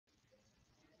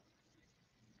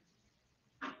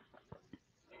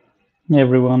Hey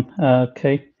everyone.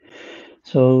 Okay,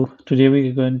 so today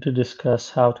we're going to discuss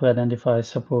how to identify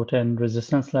support and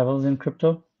resistance levels in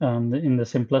crypto in the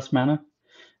simplest manner.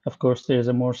 Of course, there's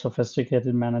a more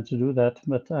sophisticated manner to do that,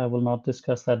 but I will not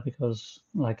discuss that because,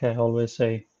 like I always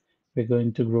say, we're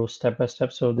going to grow step by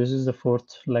step. So this is the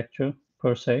fourth lecture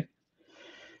per se,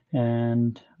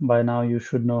 and by now you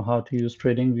should know how to use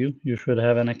TradingView. You should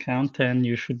have an account and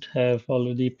you should have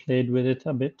already played with it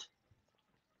a bit.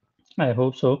 I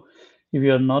hope so. If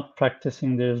you are not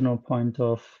practicing, there is no point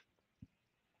of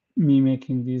me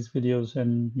making these videos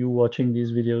and you watching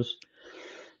these videos.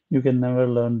 You can never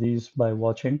learn these by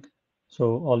watching.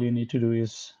 So all you need to do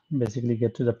is basically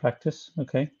get to the practice.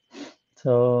 Okay.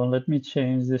 So let me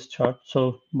change this chart.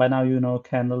 So by now you know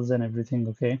candles and everything.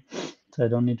 Okay. So I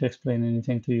don't need to explain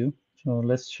anything to you. So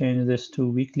let's change this to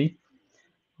weekly.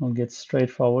 I'll get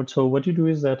straightforward. So what you do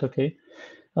is that, okay,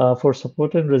 for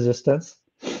support and resistance,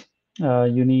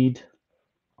 you need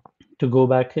to go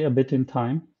back a bit in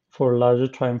time. For larger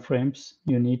time frames,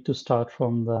 you need to start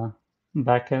from the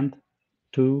back end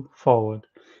to forward.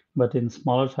 But in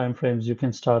smaller time frames, you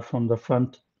can start from the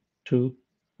front to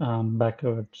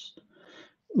backwards,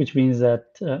 which means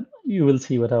that you will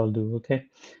see what I will do. Okay.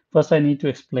 First, I need to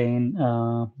explain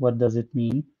what does it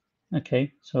mean.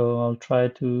 Okay. So I'll try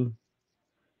to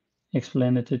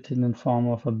explain it in the form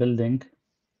of a building.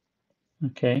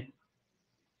 Okay.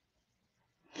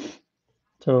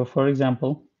 So for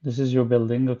example, this is your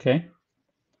building. Okay.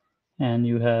 And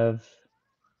you have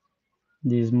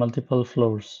these multiple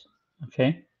floors.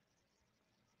 Okay.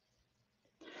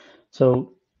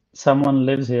 So someone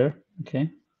lives here. Okay.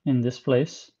 In this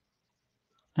place,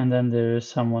 and then there is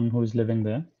someone who is living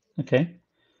there. Okay,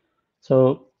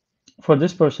 so for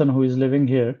this person who is living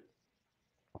here,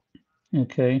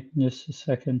 okay, just a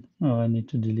second. Oh, I need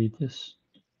to delete this.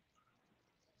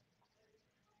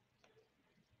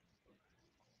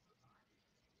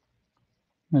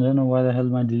 I don't know why the hell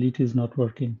my delete is not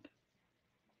working.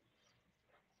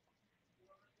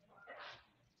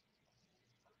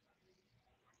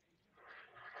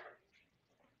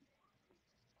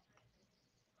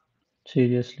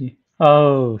 Seriously.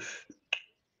 Oh,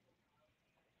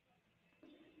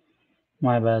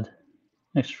 my bad.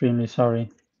 Extremely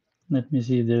sorry. Let me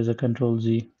see if there's a control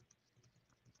Z.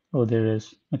 Oh, there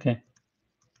is. Okay.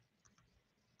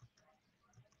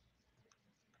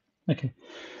 Okay.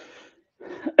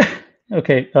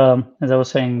 Okay. As I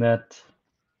was saying that,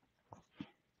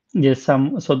 yes,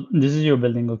 so this is your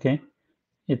building, okay?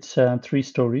 It's 3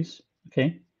 stories,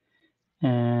 okay?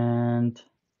 And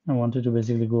I wanted to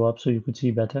basically go up so you could see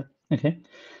better. Okay,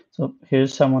 so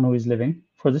here's someone who is living.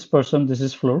 For this person, this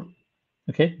is floor.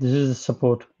 Okay, this is the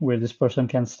support where this person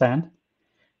can stand,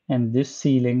 and this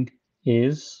ceiling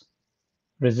is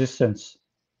resistance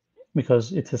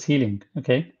because it's a ceiling.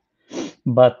 Okay,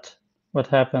 but what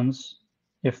happens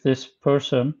if this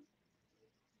person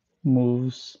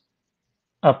moves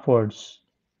upwards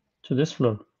to this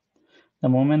floor? The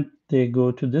moment they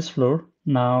go to this floor,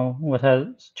 now what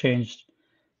has changed?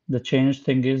 The changed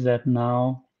thing is that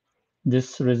now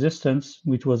this resistance,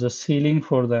 which was a ceiling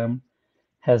for them,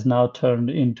 has now turned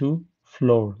into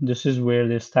floor. This is where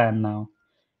they stand now,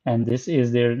 and this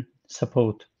is their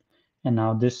support. And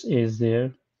now this is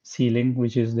their ceiling,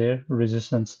 which is their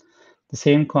resistance. The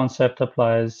same concept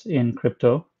applies in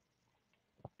crypto,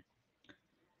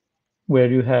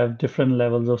 where you have different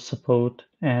levels of support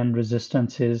and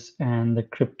resistances, and the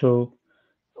crypto,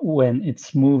 when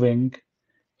it's moving,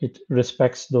 it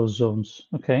respects those zones.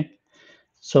 Okay.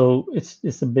 So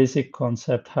it's a basic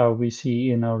concept how we see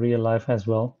in our real life as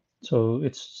well. So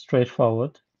it's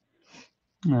straightforward.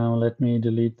 Now let me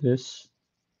delete this.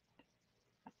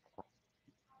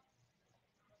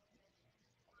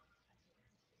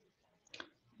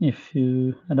 I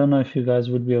don't know if you guys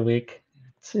would be awake.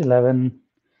 It's 11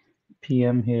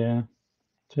 p.m. here,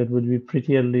 so it would be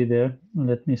pretty early there.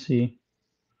 Let me see.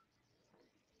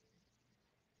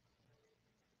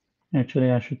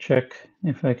 Actually, I should check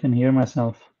if I can hear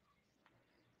myself.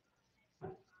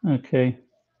 Okay.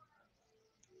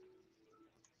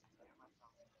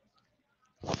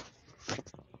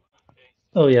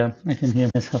 Oh yeah, I can hear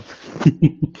myself.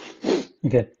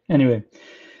 Okay. Anyway,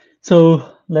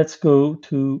 so let's go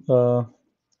to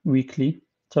weekly.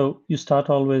 So you start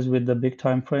always with the big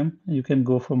time frame. You can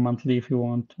go for monthly if you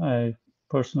want. I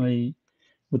personally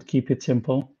would keep it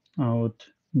simple. I would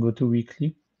go to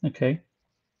weekly. Okay.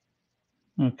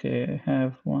 Okay, I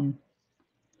have one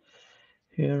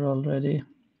here already.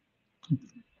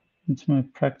 It's my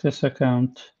practice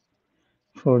account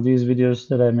for these videos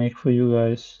that I make for you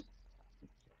guys.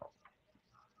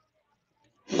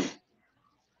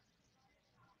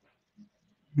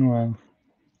 Well,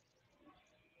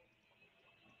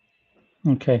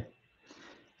 okay,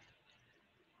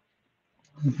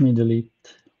 let me delete.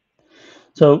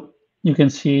 So you can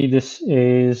see this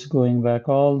is going back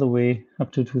all the way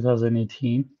up to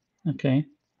 2018. Okay,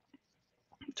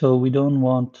 so we don't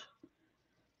want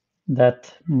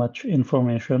that much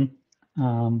information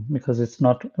because it's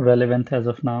not relevant as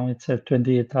of now. It's at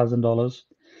 $28,000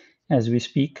 as we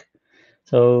speak.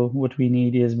 So what we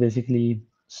need is basically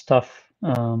stuff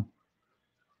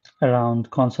around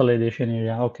consolidation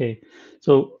area. Okay,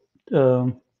 so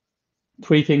um,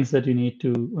 three things that you need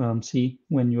to see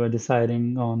when you are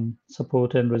deciding on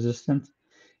support and resistance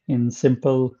in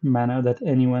simple manner that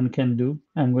anyone can do.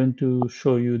 I'm going to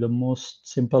show you the most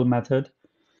simple method.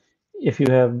 If you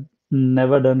have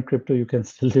never done crypto, you can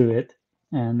still do it,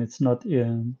 and it's not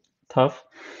tough.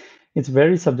 It's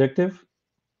very subjective.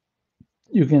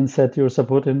 You can set your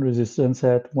support and resistance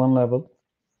at one level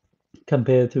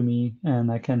compared to me, and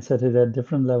I can set it at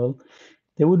different level.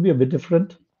 They would be a bit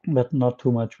different, but not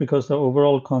too much because the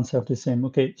overall concept is same.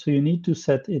 Okay, so you need to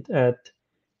set it at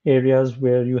areas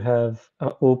where you have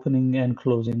a opening and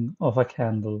closing of a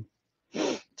candle.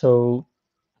 So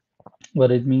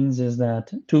what it means is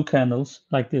that two candles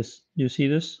like this, you see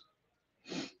this?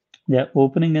 They're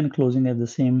opening and closing at the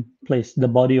same place, the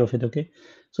body of it, okay?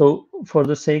 So for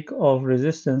the sake of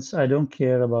resistance, I don't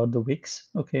care about the wicks,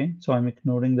 okay? So I'm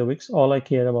ignoring the wicks. All I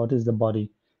care about is the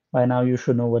body. By now you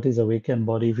should know what is a wick and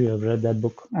body if you have read that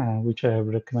book, which I have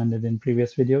recommended in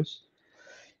previous videos.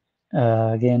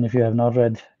 Again, if you have not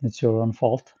read, it's your own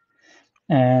fault.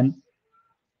 And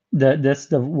that's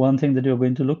the one thing that you're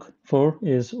going to look for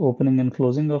is opening and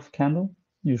closing of candle.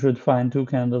 You should find two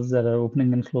candles that are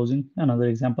opening and closing. Another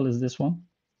example is this one.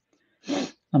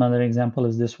 Another example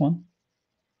is this one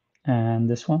and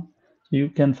this one. So you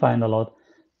can find a lot.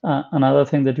 Another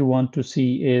thing that you want to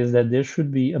see is that there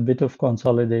should be a bit of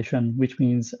consolidation, which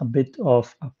means a bit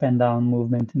of up and down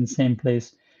movement in the same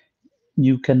place.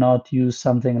 You cannot use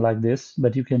something like this,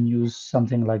 but you can use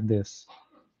something like this.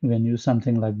 You can use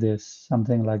something like this,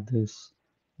 something like this,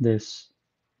 this,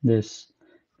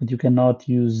 but you cannot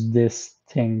use this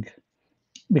thing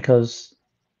because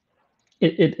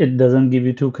it doesn't give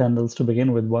you two candles to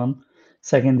begin with. One,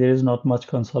 second, there is not much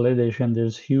consolidation.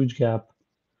 There's huge gap,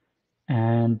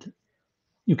 and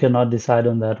you cannot decide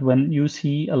on that. When you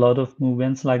see a lot of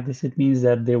movements like this, it means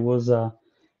that there was a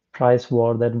price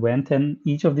war that went, and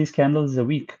each of these candles is a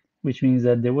week, which means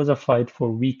that there was a fight for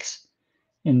weeks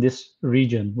in this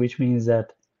region, which means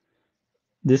that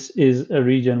this is a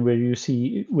region where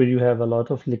you have a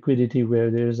lot of liquidity, where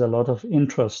there is a lot of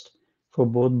interest for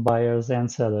both buyers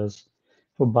and sellers.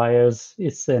 For buyers,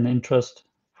 it's an interest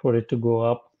for it to go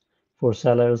up. For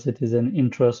sellers, it is an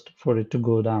interest for it to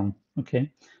go down.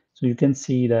 Okay, so you can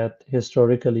see that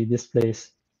historically this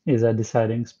place is a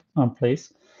deciding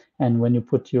place, and when you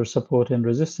put your support and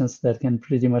resistance, that can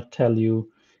pretty much tell you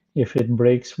if it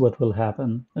breaks, what will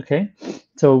happen. Okay,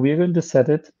 so we are going to set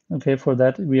it. Okay, for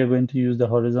that, we are going to use the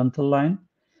horizontal line.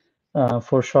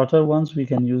 For shorter ones, we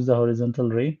can use the horizontal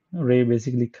ray. Ray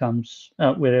basically comes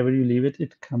wherever you leave it,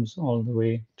 it comes all the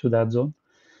way to that zone.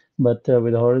 But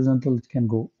with horizontal, it can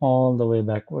go all the way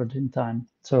backward in time.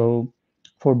 So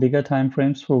for bigger time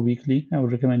frames, for weekly, I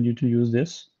would recommend you to use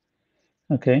this.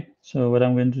 Okay, so what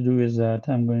I'm going to do is that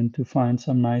I'm going to find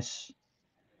some nice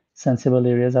sensible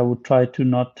areas. I would try to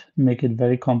not make it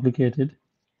very complicated.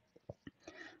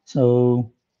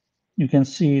 So you can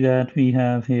see that we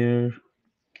have here,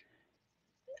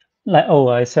 like, oh,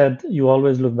 I said you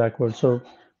always look backward. So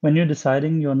when you're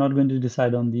deciding, you're not going to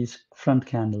decide on these front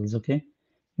candles, okay?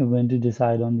 You're going to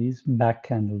decide on these back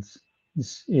candles.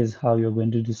 This is how you're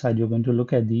going to decide. You're going to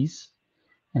look at these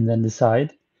and then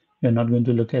decide. You're not going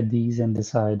to look at these and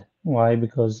decide. Why?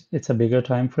 Because it's a bigger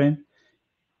time frame.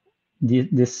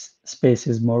 This space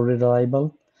is more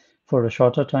reliable. For a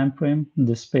shorter time frame,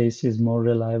 this space is more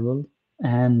reliable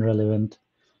and relevant.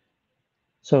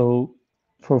 So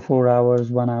for 4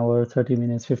 hours, 1 hour, 30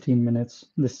 minutes, 15 minutes,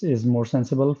 this is more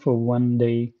sensible. For one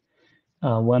day,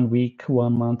 1 week,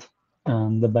 1 month,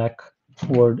 the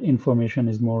backward information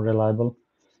is more reliable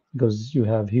because you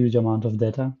have huge amount of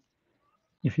data.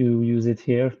 If you use it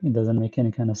here, it doesn't make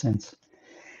any kind of sense.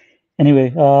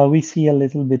 Anyway, we see a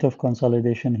little bit of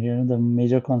consolidation here. The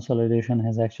major consolidation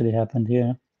has actually happened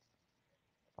here.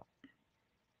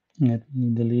 Let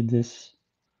me delete this.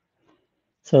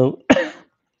 So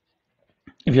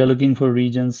if you're looking for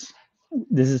regions,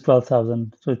 this is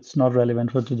 12,000, so it's not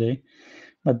relevant for today.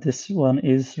 But this one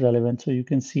is relevant. So you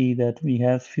can see that we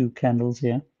have few candles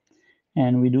here,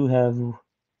 and we do have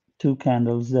two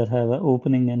candles that have an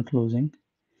opening and closing.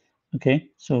 Okay,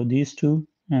 so these two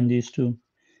and these two.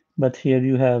 but here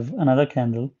you have another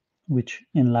candle which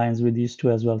inlines with these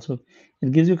two as well. So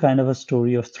it gives you kind of a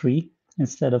story of three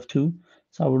instead of two.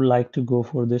 So I would like to go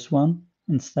for this one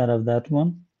instead of that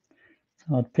one.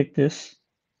 So I'll pick this.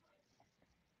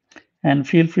 And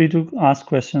feel free to ask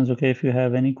questions, okay? If you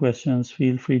have any questions,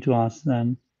 feel free to ask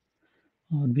them.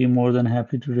 I would be more than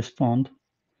happy to respond.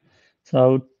 So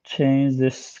I'll change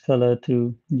this color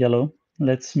to yellow.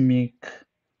 Let's make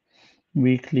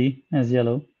weekly as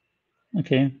yellow.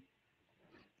 Okay,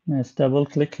 let's double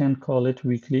click and call it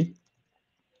weekly.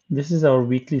 This is our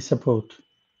weekly support.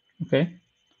 Okay,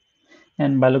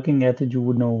 and by looking at it, you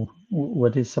would know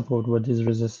what is support, what is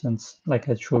resistance. Like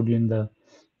I showed you in the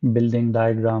building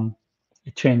diagram,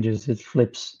 it changes, it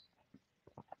flips.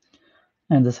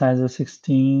 And the size of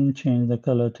 16, change the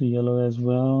color to yellow as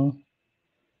well.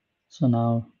 So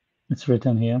now it's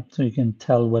written here, so you can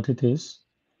tell what it is.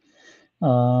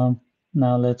 Now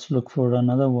let's look for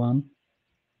another one.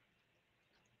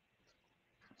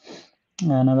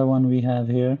 Another one we have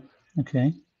here.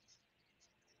 Okay,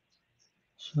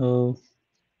 so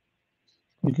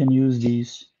we can use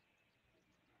these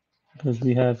because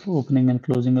we have opening and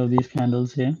closing of these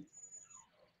candles here.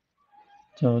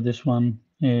 So this one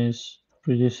is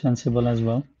pretty sensible as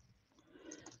well.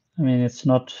 I mean, it's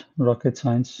not rocket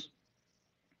science.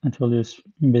 I told you it's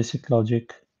basic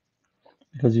logic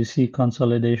because you see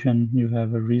consolidation, you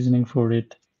have a reasoning for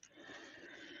it.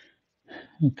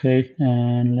 Okay,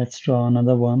 and let's draw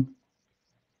another one.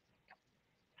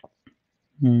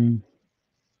 We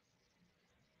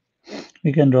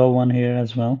can draw one here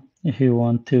as well if you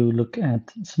want to look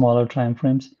at smaller time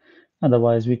frames.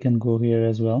 Otherwise, we can go here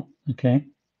as well. Okay,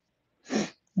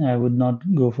 I would not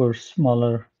go for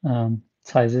smaller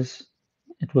sizes.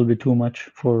 It will be too much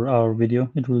for our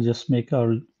video. It will just make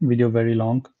our video very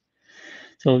long.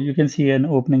 So you can see an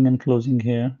opening and closing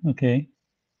here. Okay,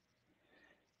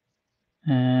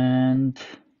 and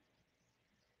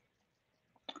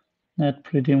that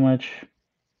pretty much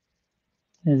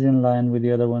is in line with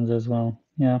the other ones as well.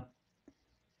 Yeah,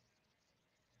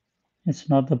 it's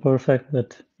not the perfect,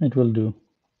 but it will do.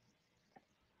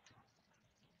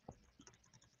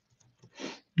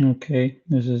 Okay,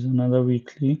 this is another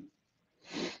weekly.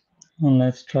 And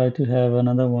let's try to have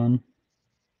another one,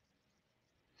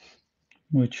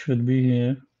 which should be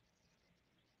here.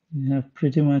 We have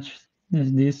pretty much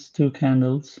these two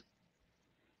candles,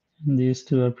 and these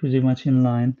two are pretty much in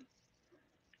line.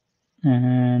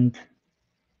 And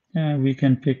we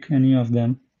can pick any of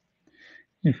them.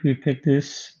 If we pick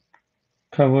this,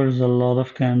 covers a lot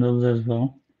of candles as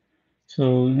well.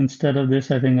 So instead of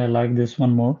this, I think I like this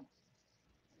one more.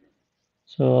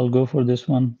 So I'll go for this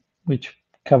one, which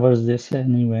covers this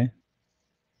anyway.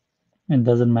 It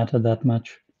doesn't matter that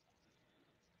much.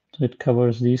 So it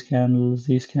covers these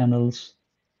candles,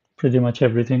 pretty much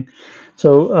everything.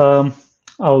 So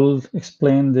I'll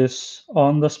explain this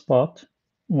on the spot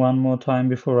one more time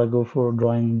before I go for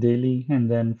drawing daily and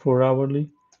then 4 hourly.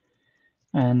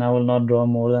 And I will not draw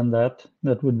more than that.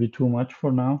 That would be too much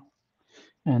for now.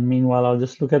 And meanwhile, I'll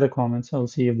just look at the comments. I'll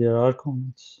see if there are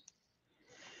comments.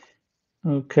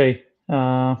 Okay.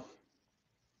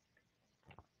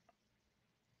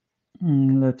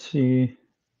 Let's see.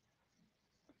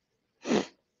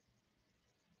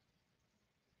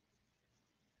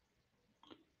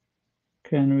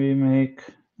 Can we make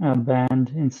a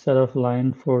band instead of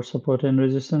line for support and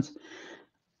resistance?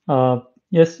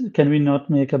 Yes, can we not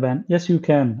make a band? Yes, you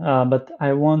can, but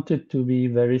I want it to be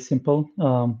very simple.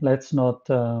 Let's not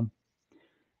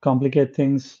complicate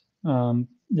things.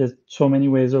 There's so many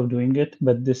ways of doing it,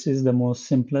 but this is the most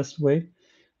simplest way.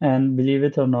 And believe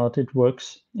it or not, it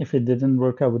works. If it didn't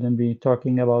work, I wouldn't be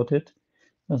talking about it.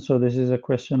 And so this is a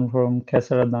question from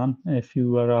Kasaradan. If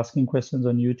you are asking questions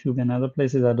on YouTube and other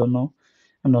places, I don't know.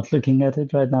 I'm not looking at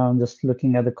it right now. I'm just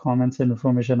looking at the comments and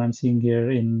information I'm seeing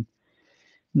here in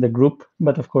the group.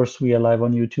 But of course, we are live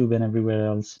on YouTube and everywhere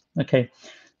else. Okay,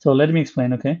 so let me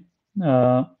explain, okay,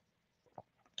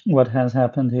 what has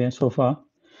happened here so far.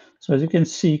 So as you can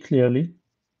see clearly,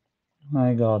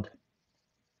 my God,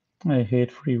 I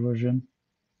hate free version.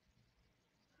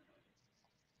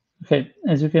 Okay,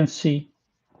 as you can see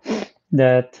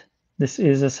that this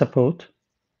is a support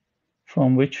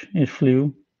from which it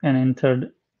flew and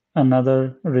entered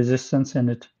another resistance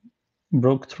and it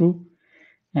broke through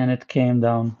and it came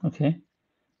down. Okay,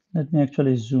 let me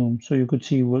actually zoom so you could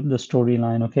see what the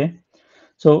storyline. Okay,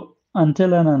 so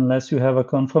until and unless you have a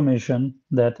confirmation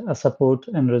that a support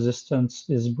and resistance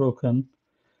is broken,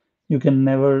 you can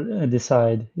never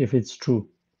decide if it's true.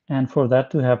 And for that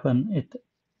to happen, it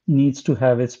needs to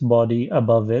have its body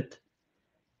above it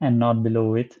and not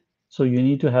below it. So you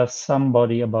need to have some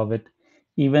body above it.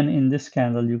 even in this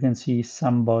candle, you can see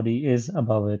some body is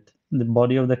above it. The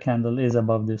body of the candle is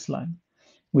above this line,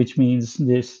 which means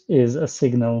this is a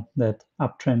signal that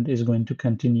uptrend is going to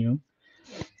continue.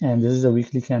 And this is a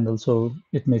weekly candle, so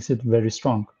it makes it very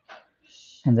strong.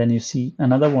 And then you see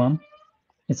another one,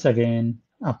 it's again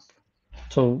up.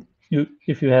 So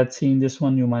if you had seen this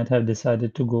one, you might have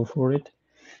decided to go for it.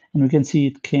 And we can see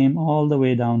it came all the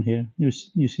way down here. You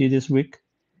see this wick,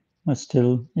 but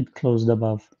still it closed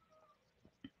above.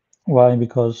 Why?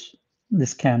 Because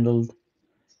this candle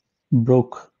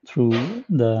broke through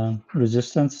the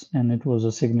resistance and it was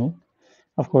a signal.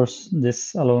 Of course,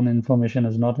 this alone information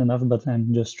is not enough, but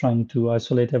I'm just trying to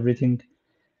isolate everything,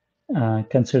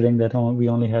 considering that we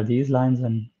only have these lines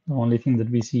and the only thing that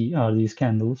we see are these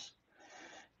candles.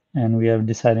 And we are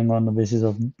deciding on the basis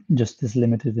of just this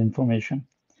limited information.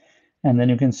 And then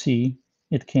you can see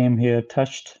it came here,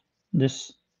 touched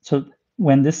this. So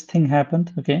when this thing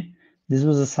happened, okay, this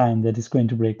was a sign that it's going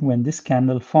to break. When this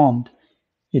candle formed,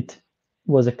 it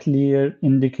was a clear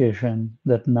indication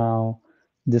that now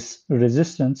this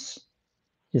resistance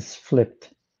is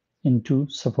flipped into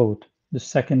support. The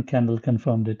second candle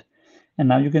confirmed it. And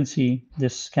now you can see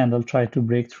this candle tried to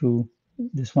break through,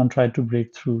 this one tried to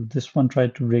break through, this one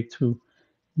tried to break through,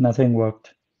 nothing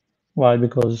worked. Why?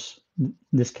 Because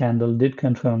this candle did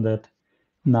confirm that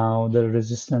now the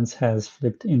resistance has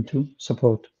flipped into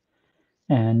support.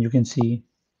 And you can see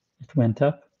it went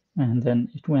up and then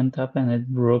it went up and it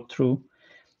broke through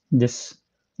this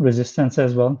resistance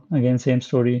as well. Again, same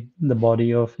story, the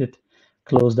body of it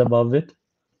closed above it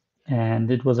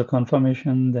and it was a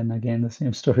confirmation. Then again, the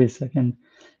same story, second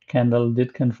candle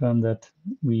did confirm that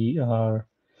we are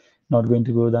not going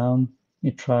to go down.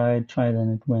 It tried,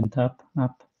 and it went up,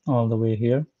 all the way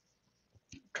here,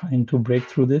 trying to break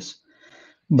through this.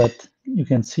 But you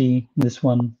can see this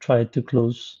one tried to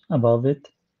close above it,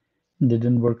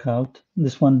 didn't work out.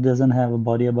 This one doesn't have a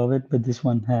body above it, but this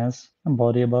one has a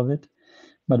body above it.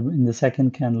 But in the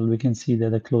second candle, we can see that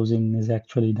the closing is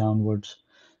actually downwards.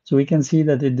 So we can see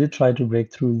that it did try to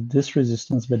break through this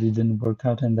resistance, but it didn't work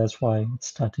out, and that's why it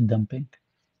started dumping.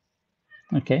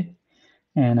 Okay,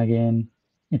 and again,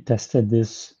 it tested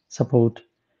this support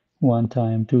 1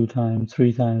 time, 2 times,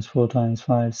 3 times, 4 times,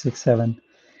 5, 6, 7,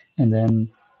 and then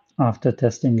after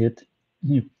testing it,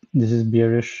 this is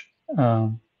bearish,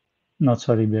 not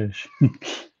sorry, bearish,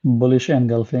 bullish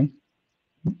engulfing.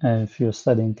 If you're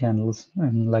studying candles,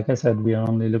 and like I said, we are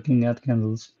only looking at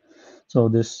candles. So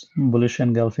this bullish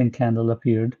engulfing candle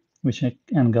appeared, which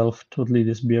engulfed totally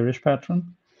this bearish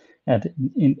pattern. And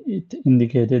it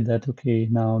indicated that, okay,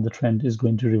 now the trend is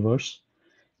going to reverse.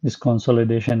 This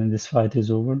consolidation in this fight is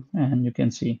over, and you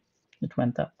can see it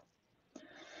went up.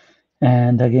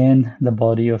 And again, the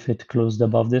body of it closed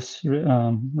above this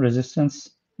resistance,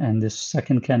 and this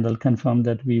second candle confirmed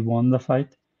that we won the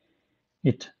fight.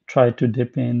 It tried to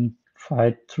dip in,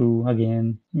 fight through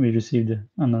again. We received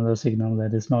another signal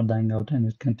that it's not dying out, and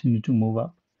it continued to move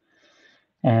up.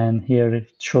 And here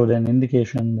it showed an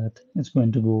indication that it's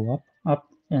going to go up,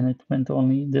 and it went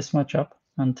only this much up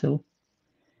until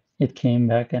it came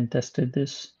back and tested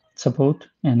this support,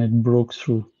 and it broke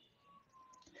through.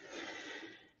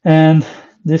 And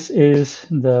this is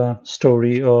the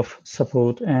story of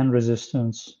support and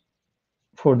resistance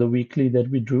for the weekly that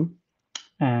we drew.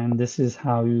 And this is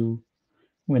how you,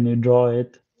 when you draw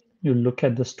it, you look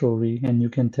at the story and you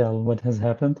can tell what has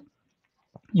happened.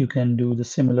 You can do the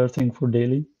similar thing for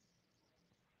daily.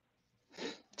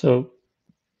 So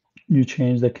you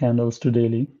change the candles to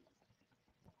daily.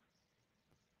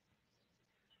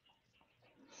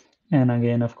 And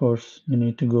again, of course, you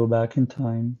need to go back in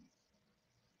time.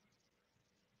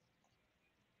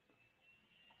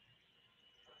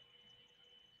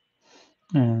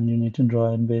 And you need to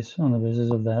draw it based on the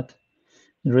basis of that.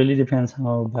 It really depends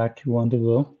how back you want to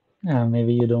go.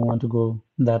 Maybe you don't want to go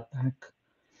that back.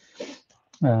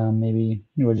 Maybe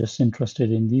you are just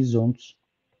interested in these zones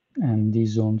and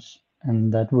these zones,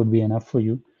 and that would be enough for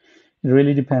you. It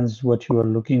really depends what you are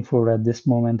looking for at this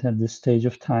moment, at this stage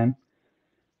of time,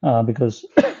 because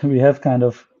we have kind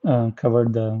of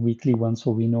covered the weekly one,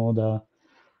 so we know the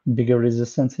bigger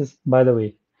resistances. By the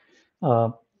way,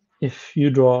 if you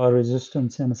draw a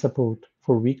resistance and a support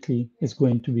for weekly, it's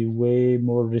going to be way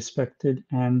more respected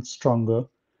and stronger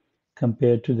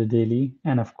compared to the daily,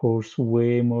 and of course,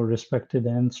 way more respected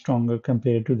and stronger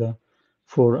compared to the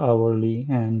 4 hourly.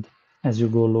 And as you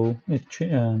go low,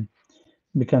 it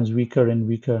becomes weaker and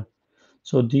weaker.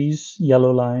 So these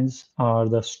yellow lines are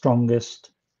the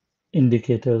strongest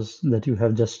indicators that you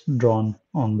have just drawn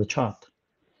on the chart.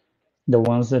 The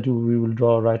ones that we will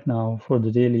draw right now for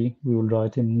the daily, we will draw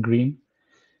it in green.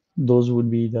 those would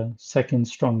be the second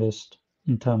strongest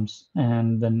in terms.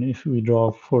 And then if we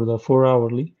draw for the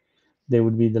 4-hourly, they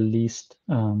would be the least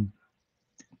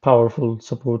powerful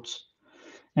supports.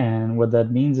 And what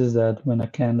that means is that when a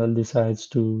candle decides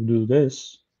to do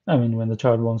this, I mean, when the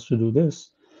chart wants to do this,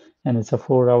 and it's a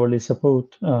 4-hourly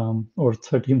support or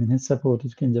 30-minute support,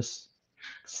 it can just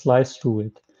slice through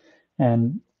it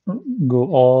and go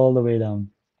all the way down.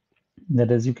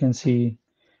 That, as you can see,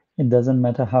 it doesn't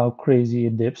matter how crazy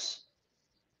it dips,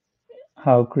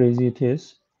 how crazy it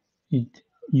is, it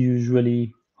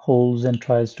usually holds and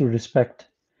tries to respect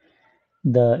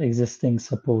the existing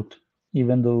support.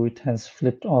 Even though it has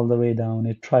flipped all the way down,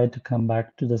 it tried to come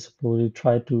back to the support. It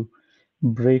tried to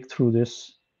break through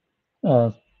this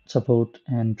uh, support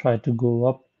and try to go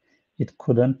up. It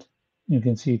couldn't. You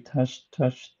can see it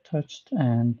touched,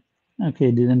 and okay,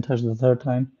 it didn't touch the third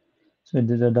time. So it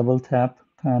did a double tap,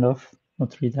 kind of, or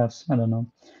three taps, I don't know.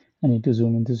 I need to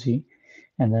zoom in to see.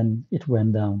 And then it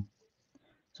went down.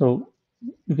 So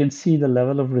you can see the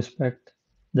level of respect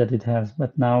that it has.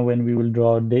 But now when we will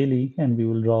draw daily and we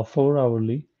will draw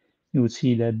 4-hourly, you would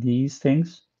see that these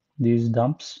things, these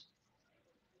dumps,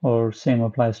 or same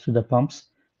applies to the pumps,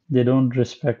 they don't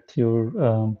respect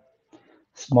your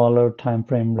smaller time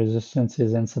frame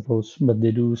resistances and supports, but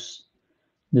they do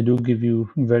give you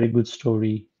very good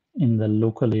story in the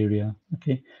local area.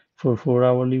 Okay, for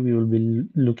 4-hourly, we will be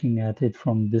looking at it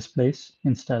from this place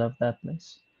instead of that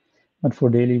place. But for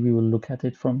daily, we will look at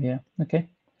it from here. Okay,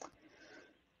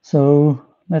 so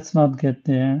let's not get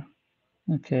there.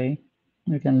 Okay,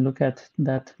 we can look at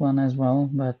that one as well,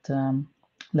 but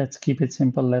let's keep it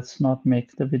simple. Let's not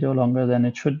make the video longer than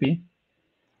it should be.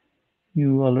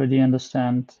 You already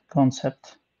understand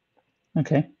concept.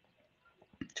 Okay,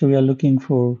 so we are looking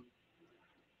for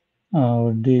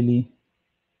our daily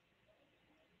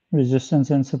resistance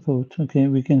and support. Okay,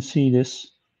 we can see this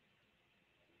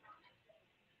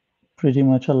pretty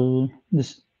much all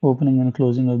this opening and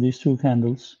closing of these two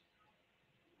candles.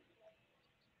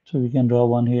 So we can draw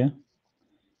one here.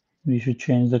 We should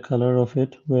change the color of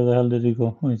it. Where the hell did it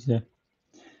go? Oh, it's there.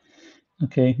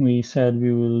 Okay, we said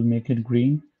we will make it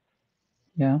green.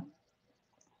 Yeah,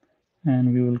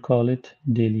 and we will call it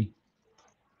daily.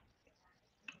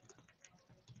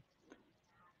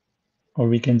 Or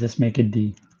we can just make it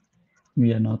D.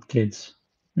 We are not kids.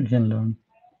 We can learn.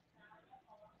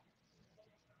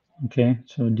 Okay,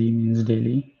 so D means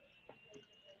daily.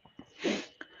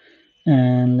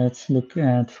 And let's look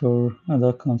at for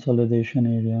other consolidation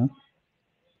area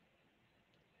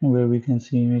where we can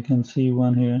see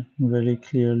one here very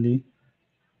clearly.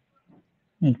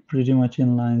 It pretty much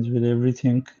in lines with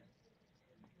everything.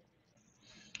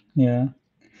 Yeah,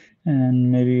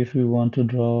 and maybe if we want to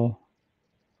draw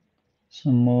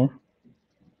some more,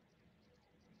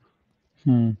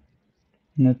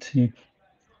 let's see.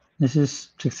 This is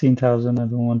 16,000. I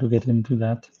don't want to get into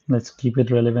that. Let's keep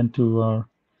it relevant to our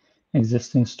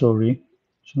existing story.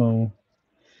 So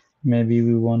maybe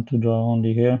we want to draw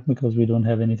only here because we don't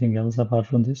have anything else apart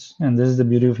from this. And this is the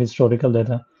beauty of historical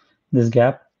data. This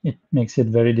gap, it makes it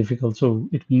very difficult. So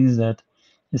it means that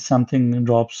if something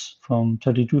drops from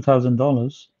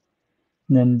 $32,000,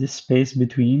 then this space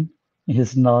between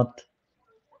is not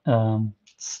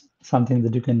something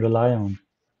that you can rely on.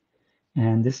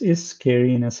 And this is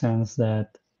scary in a sense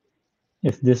that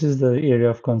if this is the area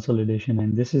of consolidation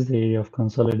and this is the area of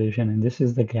consolidation and this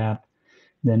is the gap,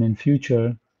 then in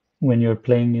future, when you're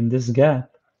playing in this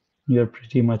gap, you're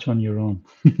pretty much on your own,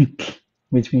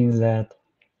 which means that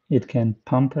it can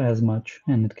pump as much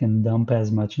and it can dump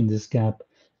as much in this gap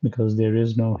because there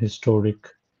is no historic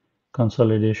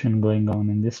consolidation going on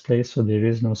in this place. So there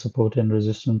is no support and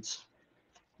resistance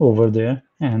over there.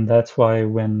 And that's why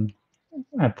when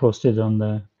I posted on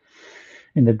the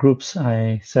in the groups,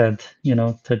 I said,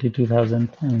 32,000,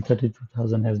 and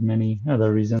 32,000 has many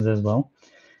other reasons as well.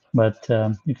 But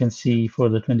you can see for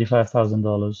the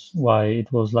 $25,000 why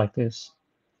it was like this.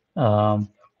 Um,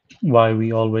 why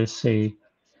we always say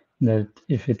that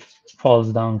if it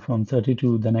falls down from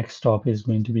 32, the next stop is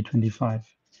going to be 25.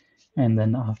 And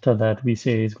then after that, we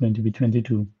say it's going to be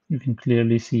 22. You can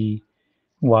clearly see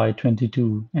why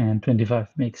 22 and 25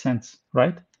 make sense,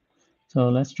 right? So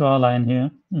let's draw a line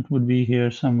here. It would be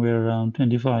here somewhere around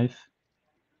 25.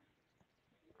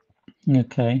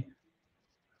 Okay,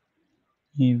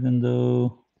 even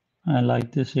though I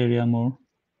like this area more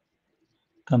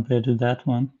compared to that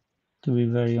one, to be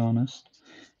very honest.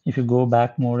 If you go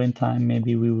back more in time,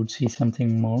 maybe we would see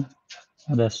something more.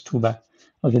 Oh, that's too bad.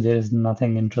 Okay, there is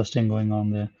nothing interesting going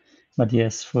on there. But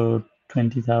yes, for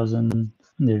 20,000,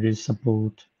 there is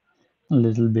support a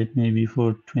little bit, maybe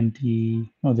for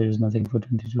 20. Oh, there is nothing for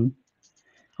 22.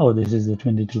 Oh, this is the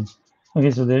 22. Okay,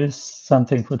 so there is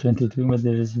something for 22, but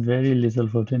there is very little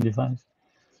for 25.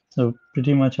 So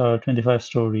pretty much our 25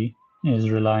 story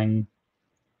is relying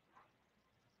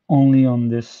only on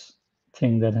this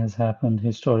thing that has happened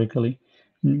historically.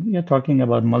 We are talking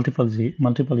about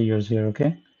multiple years here,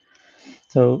 okay?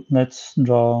 So let's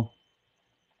draw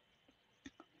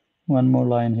one more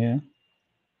line here.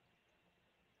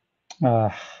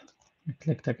 Ah, I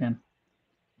clicked again.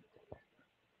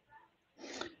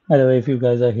 By the way, if you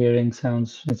guys are hearing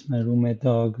sounds, it's my roommate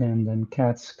dog and then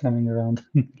cats coming around.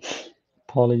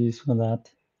 Apologies for that.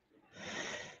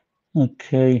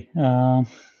 Okay, so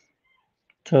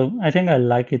I think I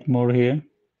like it more here.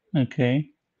 Okay,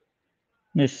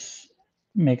 this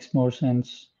makes more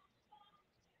sense.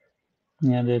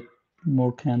 Yeah, there are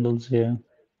more candles here,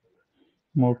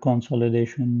 more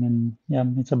consolidation, and yeah,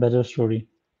 it's a better story.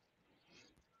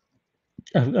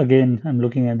 Again, I'm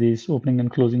looking at this opening and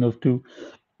closing of two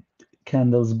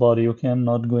candles body. Okay, I'm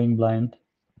not going blind.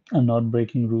 I'm not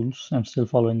breaking rules. I'm still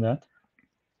following that.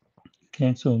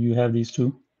 Okay, so you have these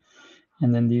two,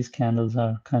 and then these candles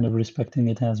are kind of respecting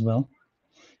it as well.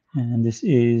 And this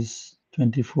is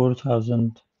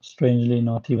 24,000. Strangely,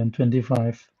 not even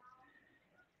 25.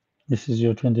 This is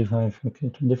your 25. Okay,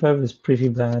 25 is pretty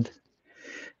bad.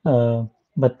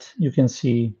 But you can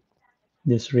see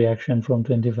this reaction from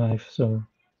 25. So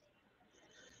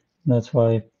that's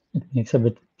why it makes a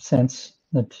bit sense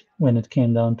that when it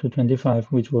came down to 25,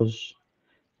 which was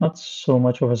not so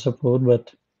much of a support,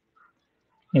 but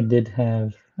it did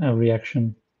have a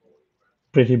reaction,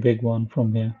 pretty big one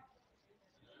from here.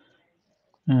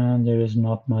 And there is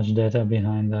not much data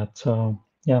behind that. So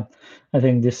yeah, I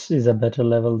think this is a better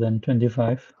level than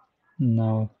 25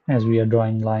 now as we are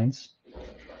drawing lines.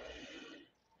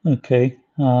 Okay,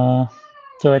 so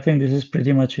I think this is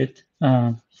pretty much it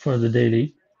for the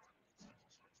daily.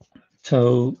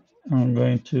 So I'm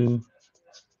going to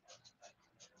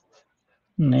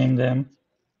name them.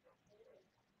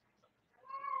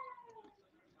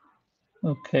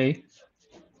 Okay,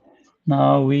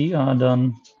 now we are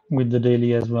done with the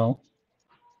daily as well.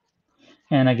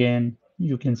 And again,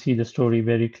 you can see the story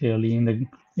very clearly in the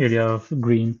area of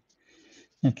green.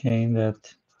 Okay,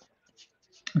 that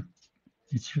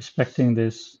it's respecting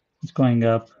this, it's going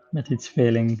up, but it's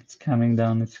failing, it's coming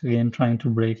down, it's again trying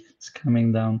to break, it's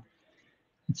coming down,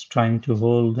 it's trying to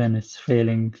hold and it's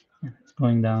failing, it's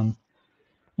going down.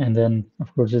 And then,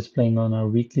 of course, it's playing on our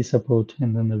weekly support,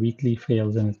 and then the weekly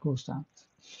fails and it goes down.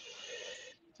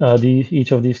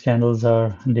 Each of these candles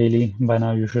are daily. By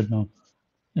now, you should know.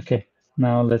 Okay,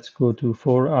 now let's go to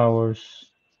 4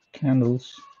 hours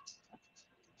candles.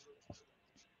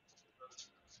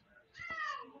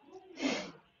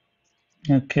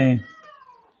 Okay,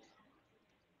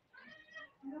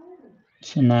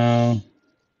 so now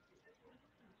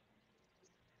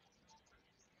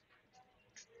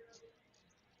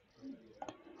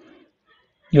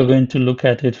you're going to look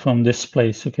at it from this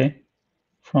place, okay?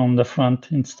 From the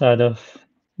front instead of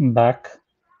back.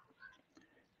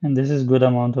 And this is good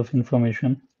amount of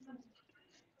information.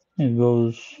 It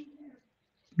goes,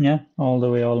 yeah, all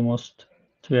the way almost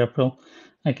to April.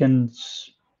 I can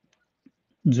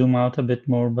zoom out a bit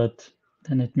more, but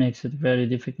then it makes it very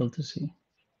difficult to see.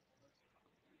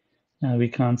 We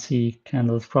can't see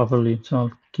candles properly, so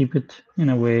I'll keep it in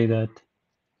a way that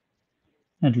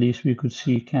at least we could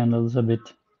see candles a bit.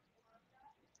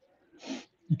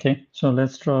 Okay, so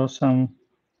let's draw some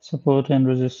support and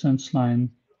resistance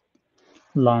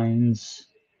lines.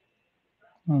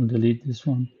 I'll delete this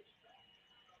one.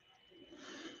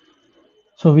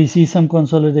 So we see some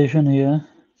consolidation here.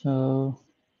 So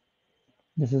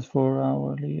this is 4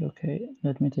 hourly. Okay,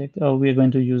 let me take, oh, we're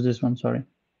going to use this one, sorry.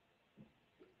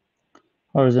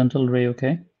 Horizontal ray,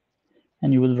 okay.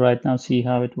 And you will right now see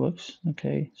how it works.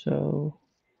 Okay, so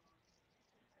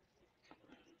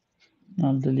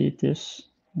I'll delete this.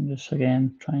 I'm just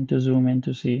again trying to zoom in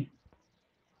to see.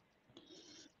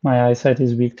 My eyesight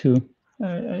is weak too.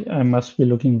 I must be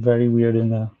looking very weird in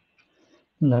the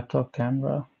laptop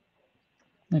camera.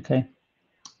 Okay,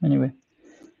 anyway,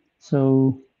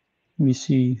 so we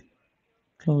see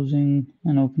closing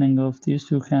and opening of these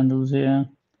two candles here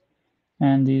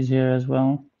and these here as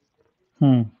well.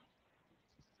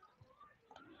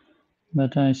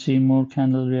 But I see more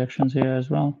candle reactions here as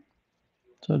well.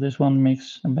 So this one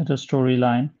makes a better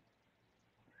storyline.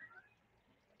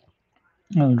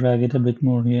 I'll drag it a bit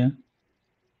more here.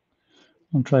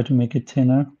 I'll try to make it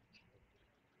thinner.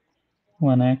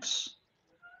 1x.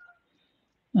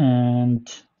 And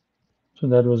so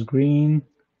that was green,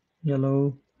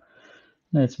 yellow.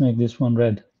 Let's make this one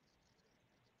red.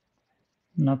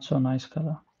 Not so nice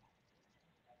color.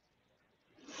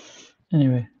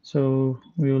 Anyway, so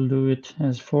we will do it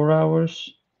as 4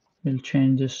 hours. We'll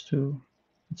change this to,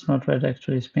 it's not red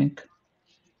actually, it's pink.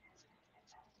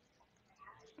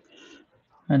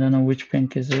 I don't know which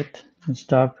pink is it. It's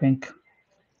dark pink,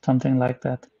 something like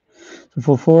that. So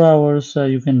for 4 hours,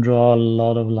 you can draw a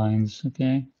lot of lines,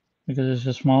 okay? Because it's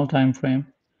a small time frame.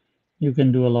 You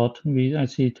can do a lot. I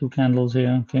see two candles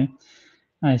here, okay?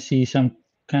 I see some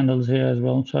candles here as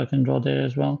well, so I can draw there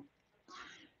as well.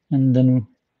 And then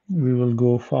we will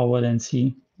go forward and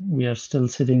see. We are still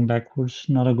sitting backwards,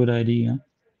 not a good idea.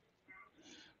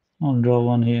 I'll draw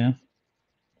one here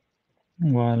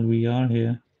while we are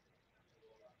here.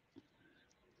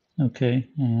 Okay,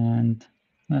 and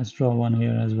let's draw one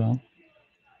here as well.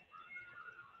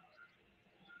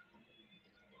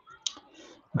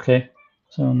 Okay,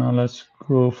 so now let's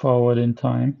go forward in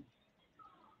time.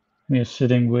 We are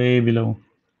sitting way below.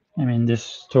 I mean, this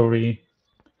story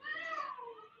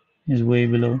is way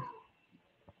below.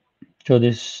 So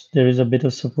there is a bit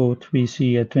of support we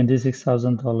see at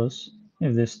 $26,000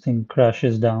 if this thing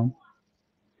crashes down.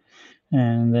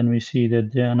 And then we see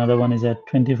that another one is at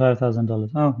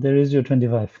 $25,000. Oh, there is your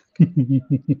 25.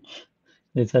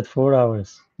 It's at 4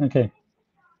 hours. Okay.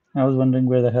 I was wondering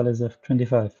where the hell is the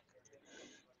 25.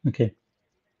 Okay.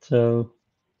 So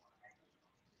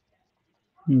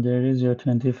there is your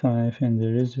 25 and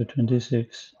there is your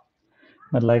 26.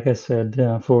 But like I said,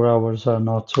 4 hours are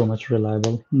not so much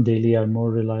reliable. Daily are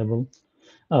more reliable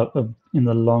in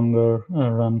the longer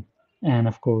run. And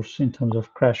of course, in terms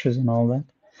of crashes and all that.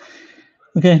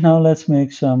 Okay, now let's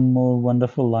make some more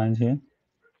wonderful lines here.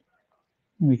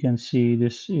 We can see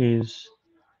this is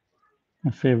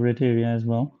a favorite area as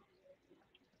well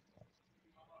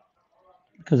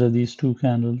because of these two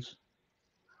candles.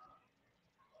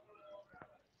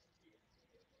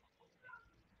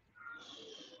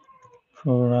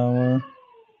 4 hour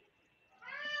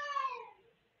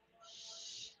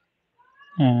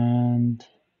and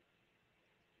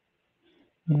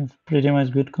we have pretty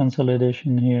much good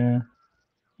consolidation here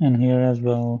and here as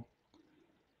well.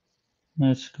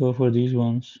 Let's go for these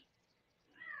ones.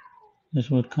 This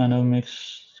would kind of make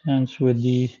sense with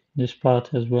this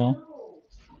part as well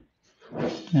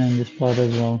and this part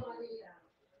as well.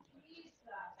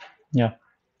 Yeah,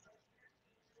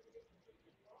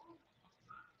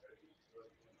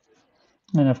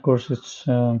 and of course it's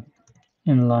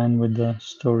in line with the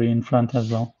story in front as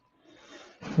well.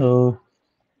 So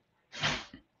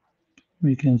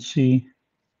we can see.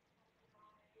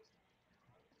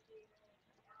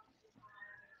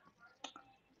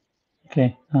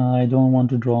 Okay, I don't want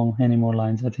to draw any more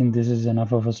lines. I think this is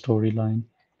enough of a storyline.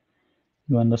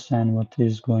 You understand what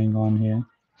is going on here.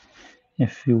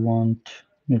 If you want,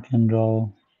 you can draw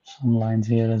some lines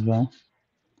here as well.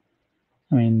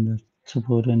 I mean, the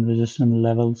support and resistance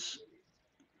levels.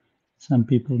 Some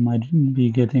people might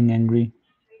be getting angry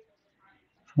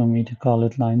for me to call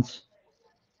it lines.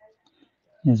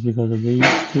 It's because of these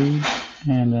two.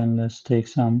 And then let's take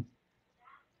some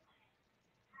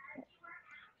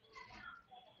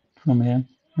from here.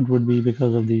 It would be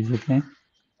because of these, okay?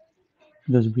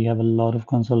 Because we have a lot of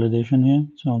consolidation here.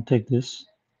 So I'll take this.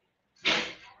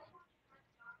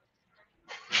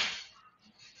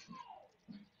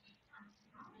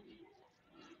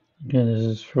 Okay, this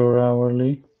is 4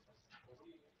 hourly.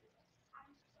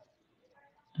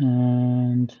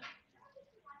 And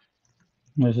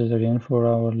this is again 4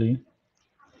 hourly.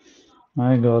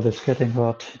 My god, it's getting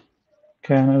hot.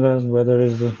 Canada's weather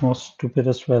is the most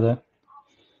stupidest weather.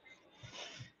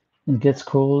 It gets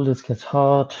cold, it gets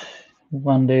hot.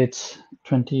 One day it's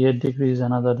 28 degrees,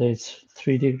 another day it's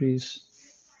 3 degrees.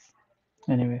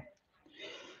 Anyway,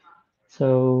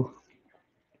 so,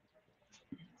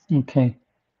 okay.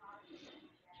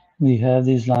 We have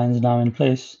these lines now in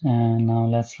place, and now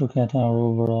let's look at our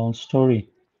overall story.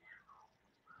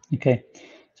 Okay,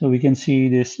 so we can see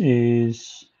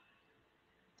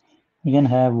we can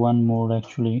have one more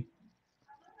actually.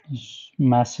 There's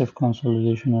massive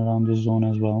consolidation around this zone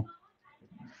as well.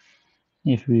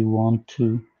 If we want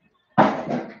to,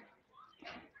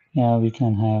 yeah, we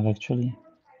can have actually.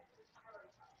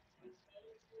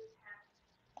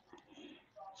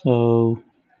 So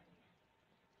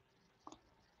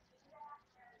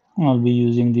I'll be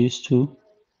using these two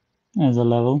as a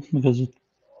level because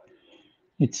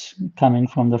it's coming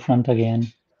from the front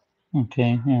again.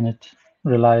 Okay, and it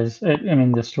relies, I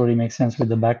mean, the story makes sense with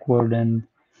the backward and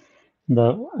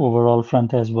the overall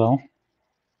front as well.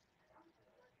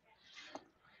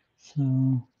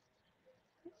 So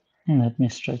let me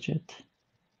stretch it.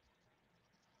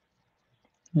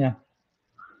 Yeah.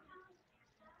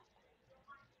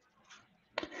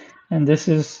 And this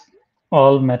is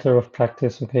all matter of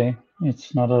practice, okay?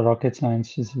 It's not a rocket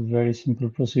science, it's a very simple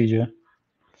procedure.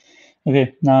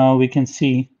 Okay, now we can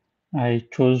see I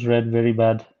chose red very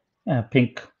bad.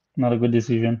 Pink, not a good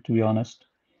decision to be honest.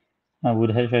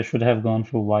 I should have gone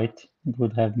for white. It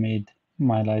would have made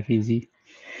my life easy.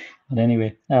 But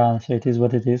anyway, so it is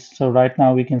what it is. So right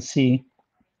now we can see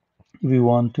if we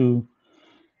want to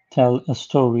tell a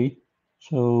story.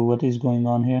 So what is going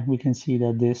on here? We can see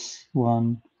that this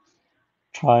one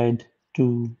tried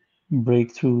to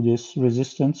break through this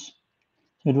resistance.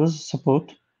 So it was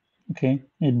support. Okay,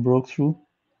 it broke through.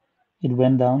 It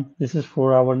went down. This is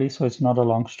 4 hourly, so it's not a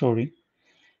long story.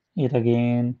 It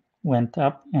again went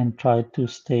up and tried to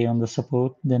stay on the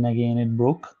support. Then again it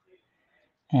broke.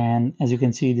 And as you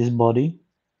can see, this body,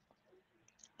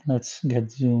 let's get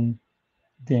zoomed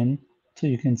in so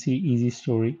you can see easy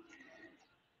story.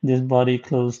 This body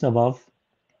closed above.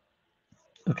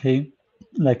 Okay,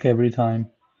 like every time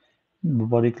the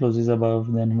body closes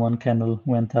above, then one candle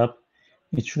went up.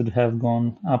 It should have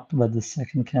gone up, but the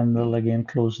second candle again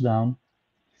closed down.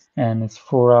 And it's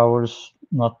 4 hours,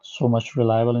 not so much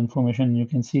reliable information. You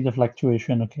can see the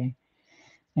fluctuation, okay?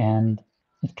 And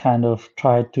it kind of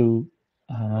tried to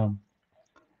um,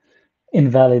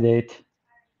 invalidate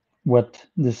what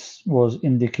this was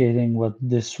indicating, what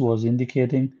this was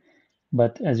indicating.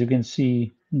 But as you can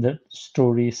see, the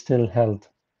story still held.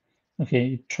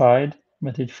 Okay, it tried,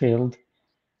 but it failed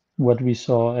what we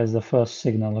saw as the first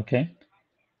signal, okay?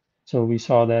 So we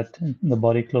saw that the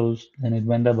body closed, then it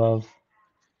went above,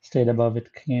 stayed above,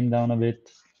 it came down a bit.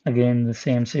 Again, the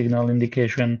same signal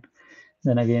indication.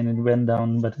 Then again, it went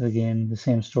down, but again, the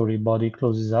same story. Body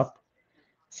closes up.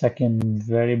 Second,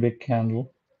 very big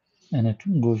candle, and it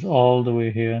goes all the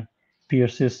way here,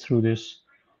 pierces through this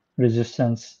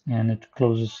resistance, and it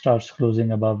closes, starts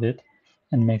closing above it,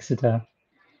 and makes it a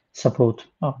support,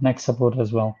 next support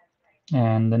as well.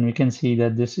 And then we can see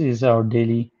that this is our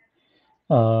daily,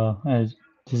 this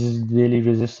is daily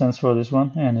resistance for this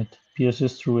one, and it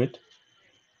pierces through it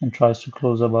and tries to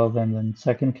close above, and then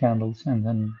second candles, and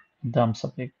then dumps a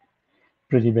big,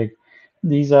 pretty big.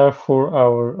 These are 4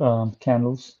 hour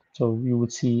candles, so you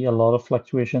would see a lot of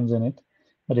fluctuations in it.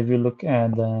 But if you look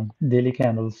at the daily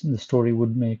candles, the story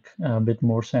would make a bit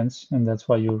more sense, and that's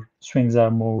why your swings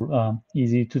are more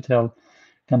easy to tell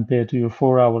compared to your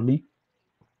 4 hourly.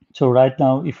 So right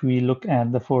now, if we look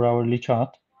at the 4 hourly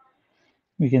chart,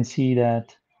 we can see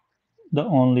that the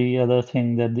only other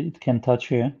thing that it can touch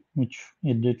here, which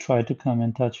it did try to come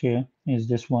and touch here, is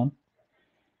this one.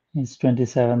 It's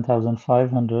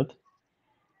 27,500,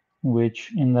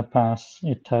 which in the past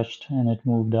it touched and it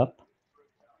moved up.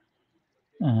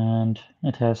 And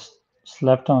it has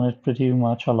slept on it pretty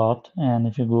much a lot. And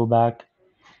if you go back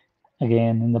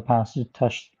again, in the past it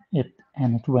touched it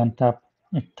and it went up.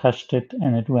 It touched it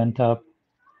and it went up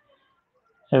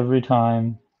every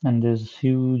time. And there's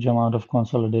huge amount of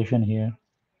consolidation here.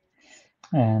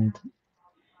 And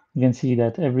you can see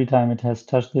that every time it has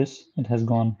touched this, it has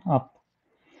gone up.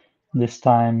 This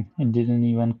time it didn't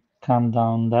even come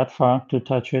down that far to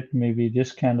touch it. Maybe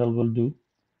this candle will do.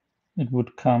 It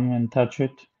would come and touch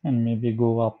it and maybe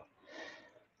go up.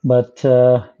 But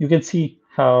you can see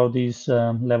how these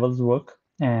levels work,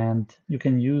 and you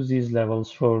can use these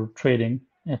levels for trading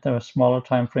at a smaller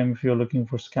time frame. If you're looking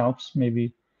for scalps,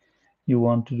 maybe you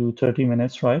want to do 30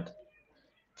 minutes, right?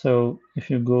 So if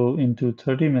you go into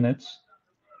 30 minutes,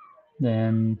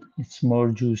 then it's more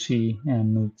juicy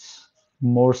and it's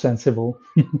more sensible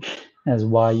as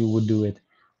why you would do it.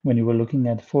 When you were looking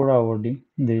at 4 hourly,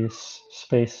 this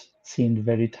space seemed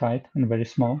very tight and very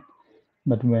small.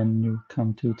 But when you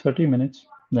come to 30 minutes,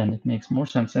 then it makes more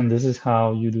sense. And this is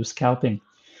how you do scalping.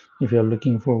 If you're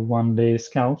looking for 1 day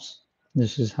scalps,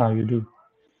 this is how you do.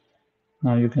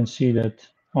 Now you can see that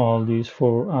all these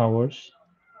 4 hours,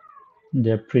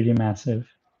 they're pretty massive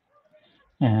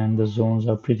and the zones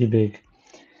are pretty big.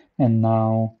 And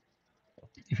now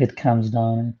if it comes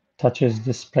down and touches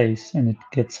this place and it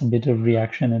gets a bit of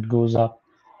reaction, it goes up,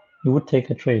 you would take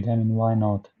a trade. I mean, why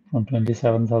not? From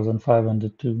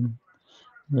 27,500 to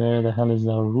where the hell is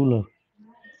our ruler?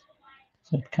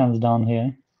 So it comes down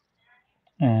here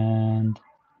and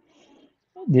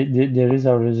there is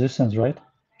our resistance, right?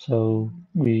 So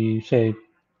we say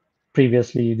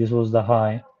previously this was the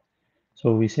high.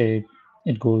 So we say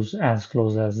it goes as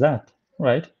close as that,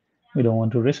 right? We don't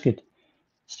want to risk it.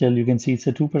 Still, you can see it's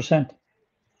a 2%.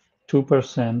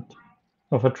 2%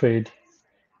 of a trade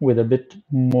with a bit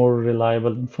more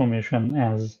reliable information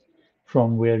as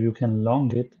from where you can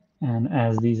long it. And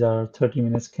as these are 30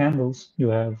 minutes candles, you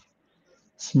have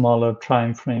smaller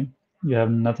time frame. You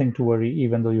have nothing to worry,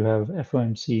 even though you have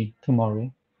FOMC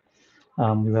tomorrow.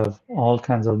 You have all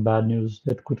kinds of bad news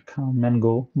that could come and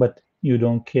go, but you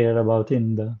don't care about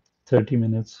in the 30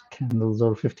 minutes candles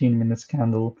or 15 minutes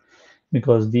candle,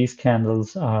 because these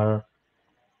candles are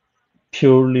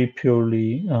purely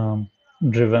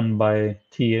driven by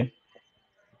TA,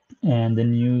 and the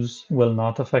news will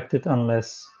not affect it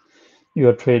unless you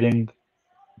are trading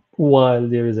while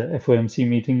there is a FOMC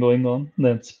meeting going on.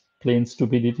 That's plain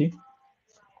stupidity.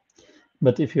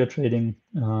 But if you're trading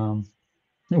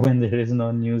when there is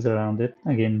no news around it,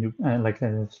 again, like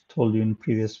I told you in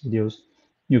previous videos,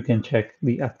 you can check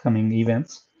the upcoming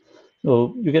events.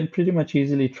 So you can pretty much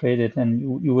easily trade it, and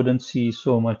you wouldn't see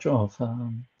so much of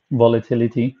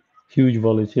volatility, huge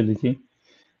volatility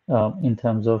in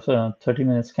terms of 30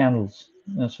 minutes candles.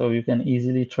 So you can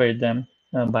easily trade them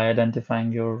by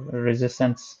identifying your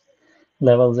resistance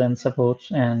levels and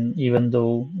supports. And even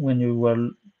though when you were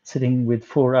sitting with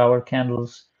 4-hour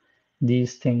candles,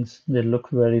 these things, they look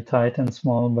very tight and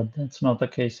small, but that's not the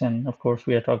case. And of course,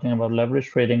 we are talking about leverage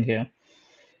trading here.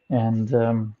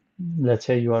 And let's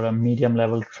say you are a medium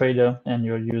level trader and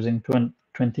you're using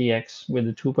 20x with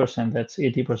a 2%, that's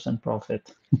 80%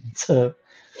 profit. So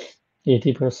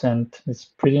 80% is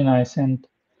pretty nice. And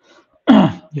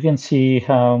you can see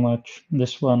how much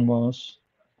this one was.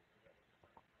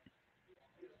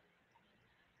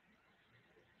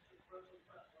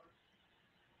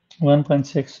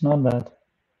 1.6, not bad.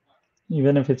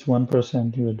 Even if it's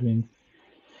 1%, you are doing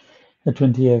a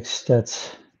 20x,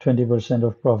 that's 20%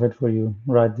 of profit for you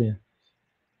right there.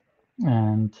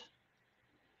 And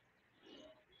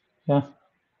yeah,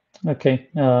 okay,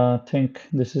 I think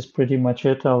this is pretty much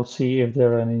it. I'll see if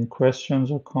there are any questions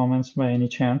or comments by any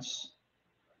chance.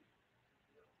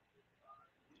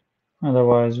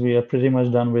 Otherwise, we are pretty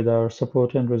much done with our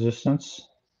support and resistance.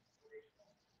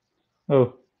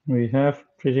 Oh, we have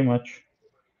pretty much.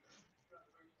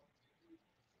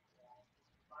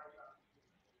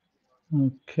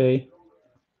 Okay,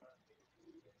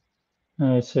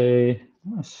 I say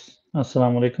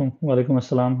Assalamu alaikum. Wa alaikum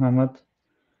assalam, Ahmad.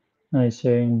 I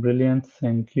saying brilliant,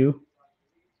 thank you.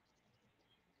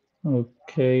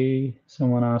 Okay,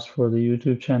 someone asked for the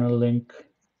YouTube channel link.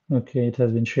 Okay, it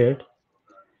has been shared.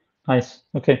 Nice.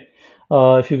 Okay.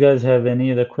 If you guys have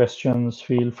any other questions,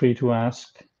 feel free to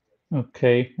ask.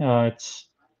 Okay, it's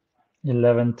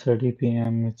 11:30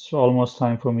 p.m. It's almost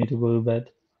time for me to go to bed.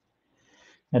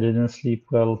 I didn't sleep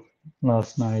well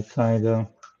last night either.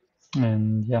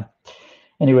 And yeah.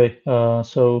 Anyway,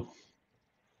 so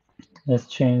let's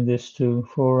change this to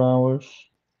 4 hours.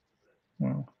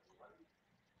 Well,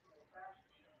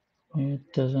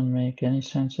 it doesn't make any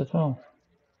sense at all.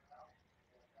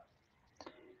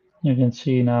 You can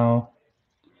see now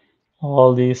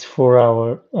all these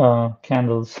 4-hour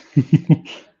candles,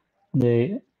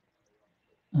 they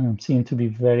seem to be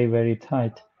very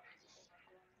tight.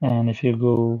 And if you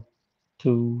go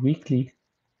to weekly,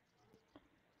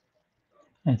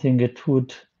 I think it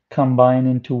would combine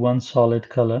into one solid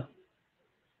color.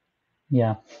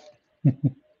 Yeah,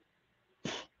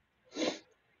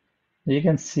 you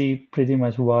can see pretty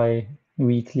much why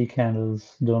weekly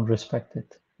candles don't respect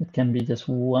it. It can be just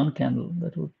one candle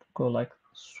that would go like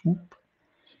swoop,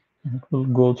 and it will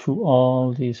go through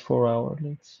all these 4-hour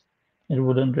leads. It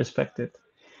wouldn't respect it.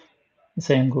 The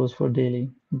same goes for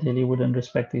daily. Daily wouldn't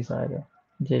respect these either.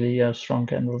 Daily are strong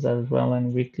candles as well,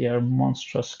 and weekly are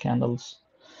monstrous candles.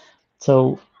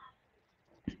 So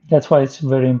that's why it's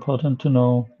very important to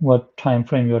know what time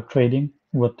frame you're trading,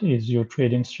 what is your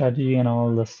trading strategy, and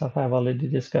all the stuff I've already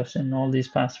discussed in all these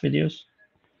past videos.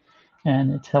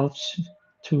 And it helps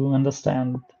to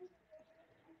understand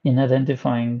in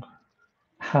identifying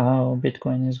how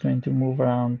Bitcoin is going to move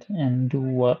around and do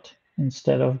what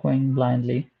instead of going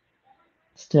blindly.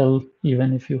 Still,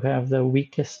 even if you have the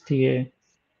weakest TA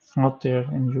out there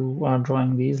and you are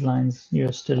drawing these lines,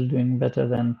 you're still doing better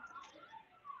than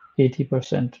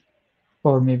 80%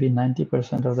 or maybe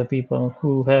 90% of the people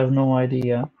who have no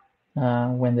idea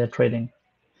when they're trading.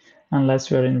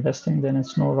 Unless you're investing, then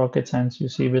it's no rocket science. You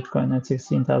see Bitcoin at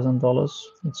 $16,000,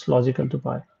 it's logical to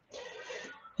buy.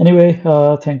 Anyway,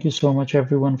 thank you so much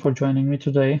everyone for joining me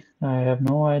today. I have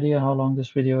no idea how long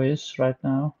this video is right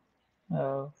now.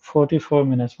 44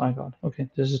 minutes, my God. Okay,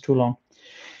 this is too long.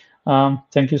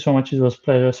 Thank you so much. It was a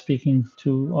pleasure speaking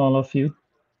to all of you.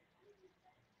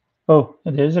 Oh,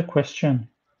 there's a question.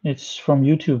 It's from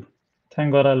YouTube.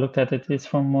 Thank God I looked at it. It's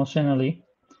from Mohsen Ali.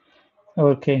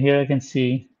 Okay, here I can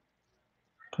see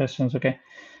questions. Okay.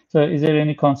 So is there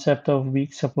any concept of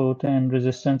weak support and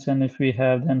resistance? And if we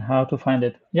have, then how to find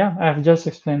it? Yeah, I've just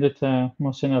explained it,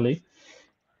 Mohsen Ali.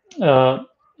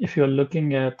 If you're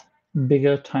looking at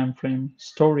bigger time frame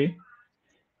story,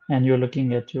 and you're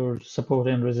looking at your support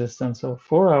and resistance of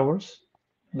 4 hours,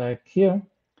 like here,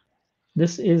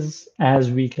 this is as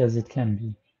weak as it can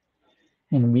be.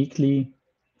 In weekly,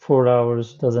 4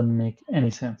 hours doesn't make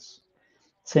any sense.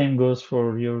 Same goes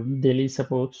for your daily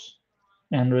supports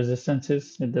and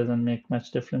resistances. It doesn't make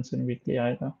much difference in weekly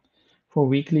either. For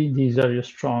weekly, these are your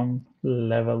strong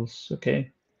levels,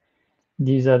 okay?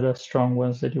 These are the strong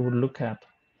ones that you would look at.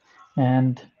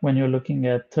 And when you're looking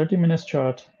at 30 minutes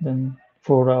chart, then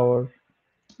 4 hour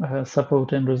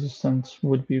support and resistance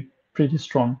would be pretty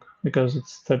strong because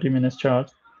it's 30 minutes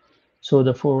chart. So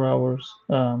the 4 hours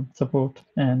support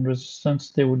and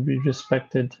resistance, they would be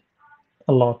respected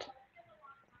a lot.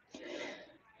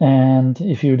 And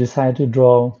if you decide to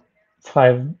draw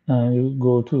you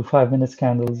go to 5 minutes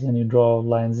candles and you draw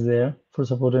lines there for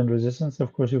support and resistance,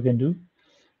 of course you can do,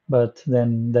 but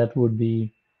then that would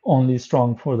be only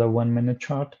strong for the 1 minute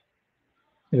chart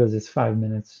because it's 5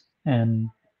 minutes, and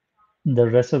the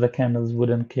rest of the candles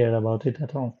wouldn't care about it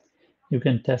at all. You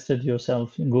can test it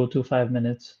yourself. Go to 5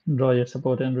 minutes, draw your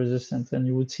support and resistance, and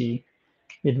you would see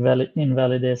it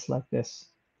invalidates like this.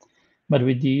 But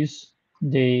with these,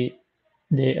 they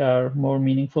are more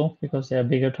meaningful because they are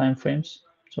bigger time frames.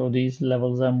 So these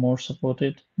levels are more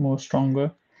supported, more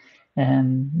stronger.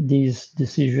 And these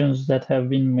decisions that have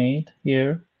been made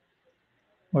here,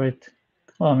 or it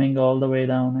coming all the way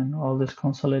down and all this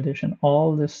consolidation,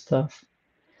 all this stuff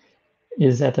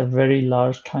is at a very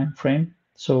large time frame.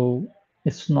 So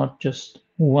it's not just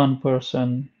one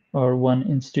person or one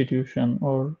institution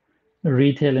or a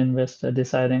retail investor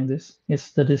deciding this.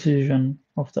 It's the decision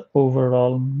of the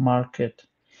overall market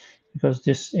because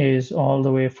this is all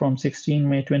the way from 16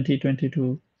 May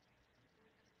 2022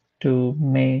 to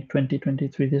May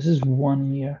 2023. This is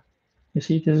 1 year. You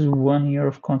see, this is 1 year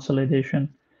of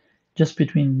consolidation just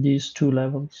between these two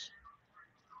levels.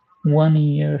 1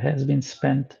 year has been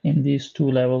spent in these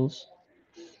two levels.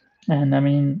 And I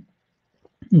mean,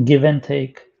 give and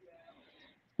take,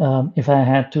 if I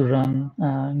had to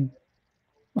run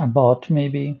a bot,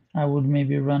 maybe I would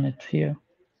maybe run it here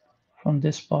from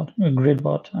this bot, a grid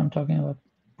bot I'm talking about,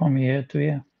 from here to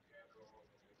here,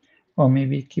 or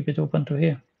maybe keep it open to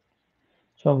here.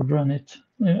 So I would run it.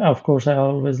 Of course, I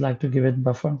always like to give it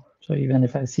buffer. So even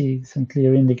if I see some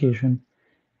clear indication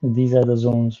that these are the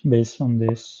zones based on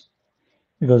this,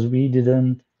 because we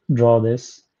didn't draw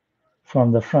this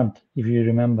from the front, if you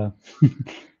remember,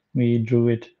 we drew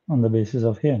it on the basis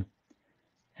of here.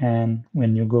 And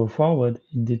when you go forward,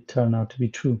 it did turn out to be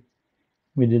true.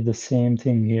 We did the same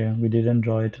thing here. We didn't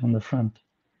draw it on the front.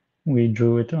 We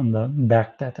drew it on the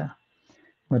back data.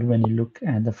 But when you look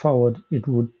at the forward, it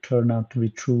would turn out to be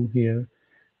true here.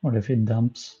 Or if it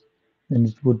dumps, then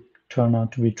it would turn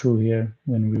out to be true here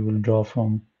when we will draw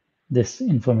from this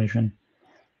information.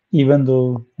 Even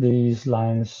though these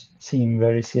lines seem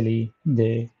very silly,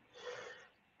 they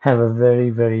have a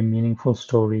very, very meaningful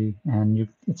story, and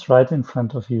it's right in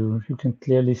front of you. You can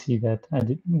clearly see that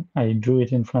I drew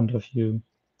it in front of you.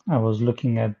 I was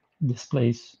looking at this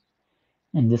place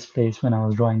and this place when I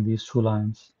was drawing these two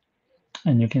lines.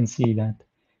 And you can see that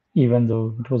even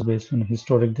though it was based on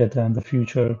historic data and the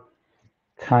future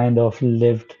kind of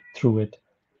lived through it,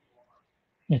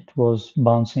 it was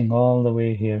bouncing all the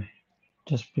way here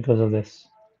just because of this.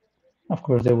 Of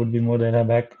course, there would be more data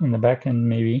back in the back end,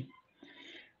 maybe.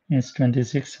 It's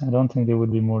 26. I don't think there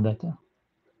would be more data.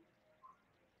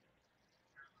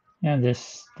 Yeah,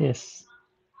 this.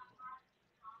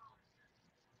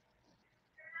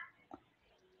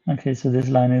 Okay, so this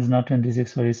line is not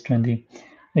 26, or it's 20.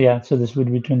 Yeah, so this would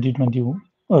be 2020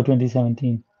 or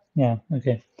 2017. Yeah,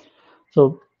 okay.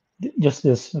 So just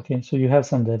this. Okay, so you have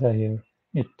some data here.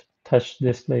 It touched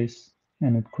this place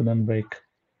and it couldn't break.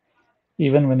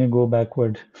 Even when you go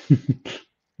backward,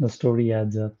 the story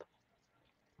adds up.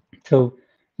 So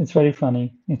it's very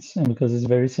funny. It's because it's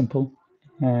very simple,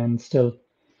 and still,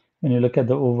 when you look at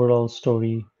the overall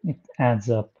story, it adds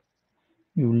up.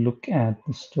 You look at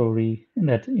the story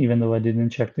that even though I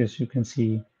didn't check this, you can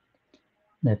see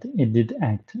that it did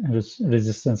act as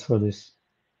resistance for this.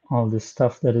 All this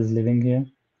stuff that is living here,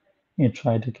 it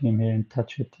tried to come here and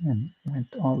touch it and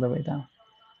went all the way down.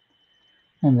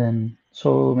 And then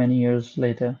so many years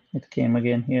later, it came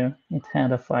again here. It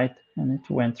had a fight and it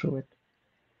went through it.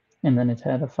 And then it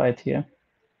had a fight here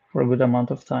for a good amount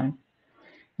of time.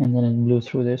 And then it blew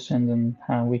through this, and then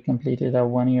how we completed our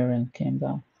 1 year and came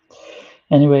down.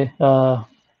 Anyway,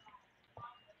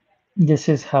 this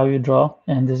is how you draw,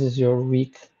 and this is your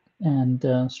weak and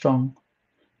strong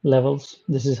levels.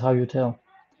 This is how you tell.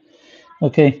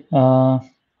 Okay,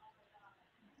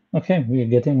 okay, we are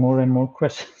getting more and more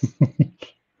questions.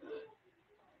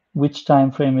 Which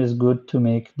time frame is good to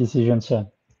make decisions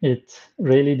at? It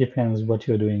really depends what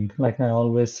you're doing. Like I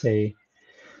always say,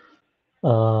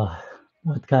 uh,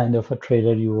 what kind of a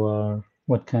trader you are,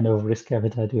 what kind of risk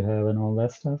appetite you have, and all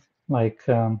that stuff. Like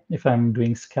if I'm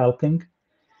doing scalping,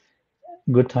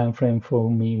 good time frame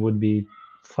for me would be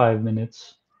 5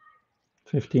 minutes,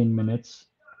 15 minutes,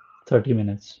 30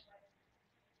 minutes.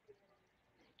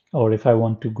 Or if I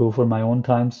want to go for my own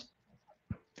times,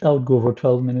 I would go for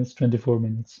 12 minutes, 24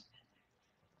 minutes,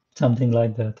 something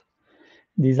like that.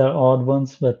 These are odd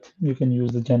ones, but you can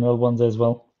use the general ones as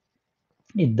well.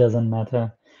 It doesn't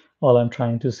matter. All I'm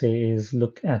trying to say is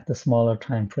look at the smaller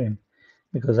time frame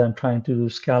because I'm trying to do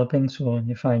scalping. So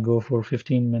if I go for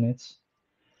 15 minutes,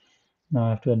 now I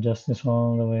have to adjust this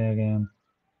all the way again.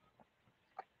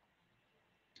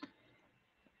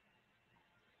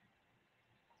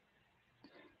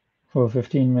 For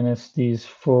 15 minutes, these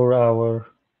 4-hour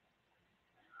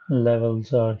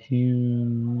levels are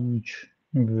huge,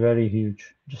 very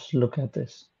huge. Just look at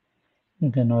this.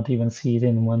 You cannot even see it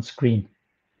in one screen.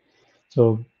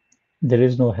 So there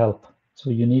is no help. So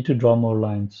you need to draw more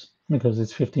lines because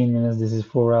it's 15 minutes. This is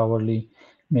 4 hourly.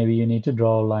 Maybe you need to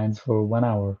draw lines for 1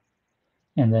 hour,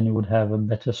 and then you would have a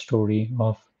better story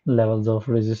of levels of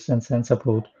resistance and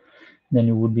support. Then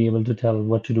you would be able to tell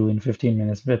what to do in 15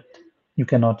 minutes. But you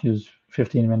cannot use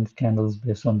 15-minute candles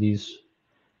based on these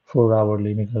 4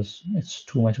 hourly because it's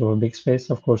too much of a big space.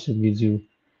 Of course, it gives you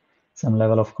some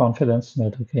level of confidence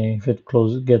that okay, if it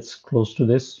gets close to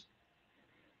this,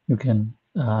 you can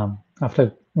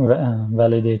after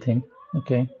validating,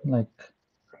 okay, like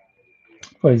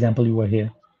for example, you were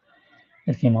here,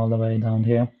 it came all the way down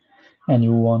here, and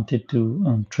you wanted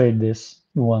to trade this,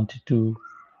 you wanted to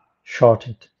short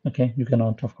it, okay, you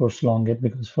cannot of course long it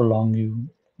because for long you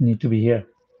need to be here.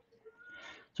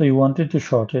 So you wanted to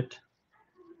short it,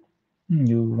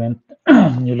 you went,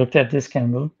 you looked at this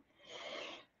candle,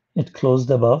 it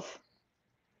closed above,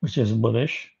 which is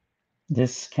bullish.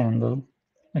 This candle,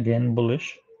 again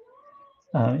bullish,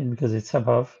 because it's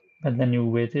above, but then you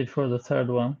waited for the third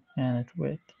one and it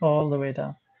went all the way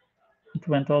down. It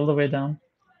went all the way down.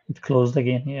 It closed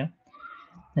again here.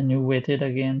 Then you waited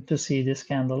again to see this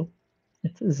candle.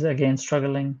 It is again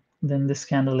struggling. Then this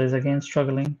candle is again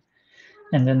struggling.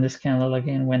 And then this candle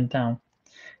again went down.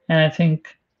 And I think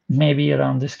maybe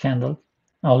around this candle,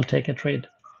 I'll take a trade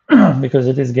because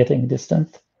it is getting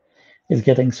distant. It's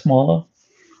getting smaller.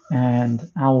 And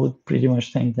I would pretty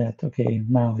much think that, okay,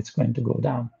 now it's going to go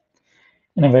down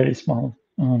in a very small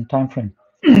time frame.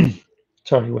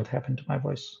 Sorry, what happened to my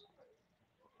voice?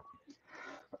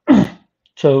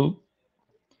 So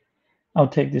I'll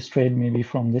take this trade maybe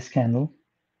from this candle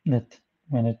that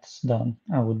when it's done,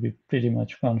 I would be pretty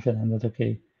much confident that,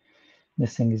 okay,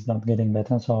 this thing is not getting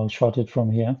better. So I'll short it from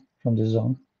here, from this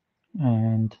zone.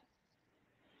 And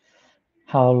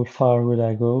how far would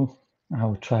I go? I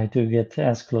would try to get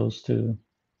as close to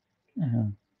uh,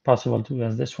 possible to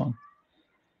as this one.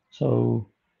 So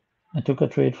I took a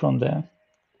trade from there.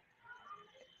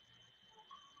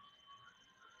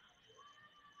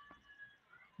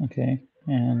 Okay,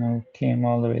 and I came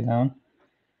all the way down.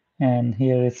 And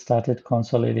here it started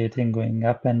consolidating, going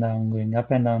up and down, going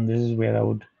up and down. This is where I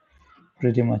would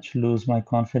pretty much lose my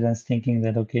confidence, thinking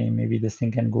that, okay, maybe this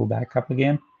thing can go back up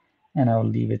again, and I'll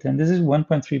leave it. And this is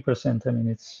 1.3%. I mean,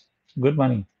 it's good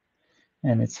money,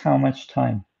 and it's how much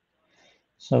time.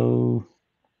 So,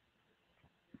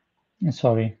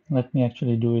 sorry, let me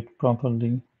actually do it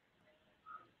properly.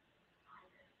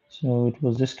 So it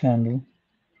was this candle,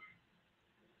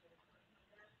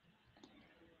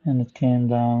 and it came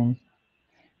down,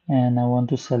 and I want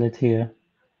to sell it here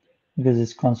because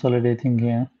it's consolidating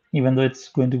here, even though it's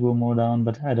going to go more down,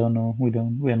 but I don't know.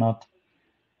 We're not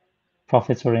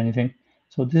profits or anything.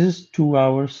 So this is 2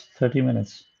 hours, 30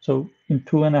 minutes. So in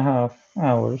 2.5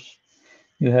 hours,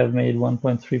 you have made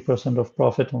 1.3% of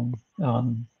profit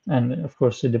and of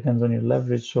course it depends on your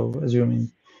leverage. So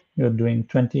assuming you're doing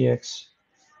 20x,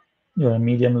 you're a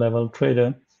medium level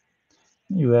trader,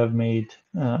 you have made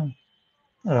around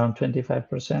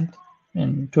 25%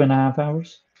 in 2.5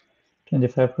 hours.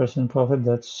 25% profit,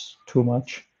 that's too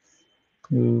much.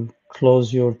 You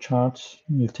close your charts,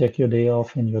 you take your day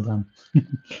off, and you're done.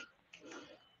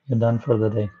 You're done for the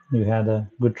day. You had a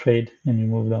good trade and you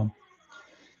moved on.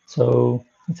 So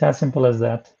it's as simple as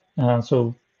that.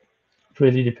 So it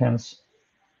really depends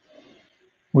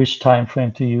which time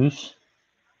frame to use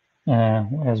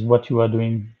as what you are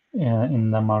doing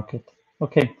in the market.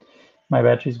 Okay, my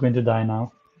battery is going to die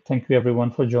now. Thank you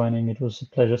everyone for joining. It was a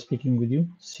pleasure speaking with you.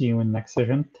 See you in next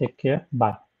session. Take care.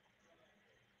 Bye.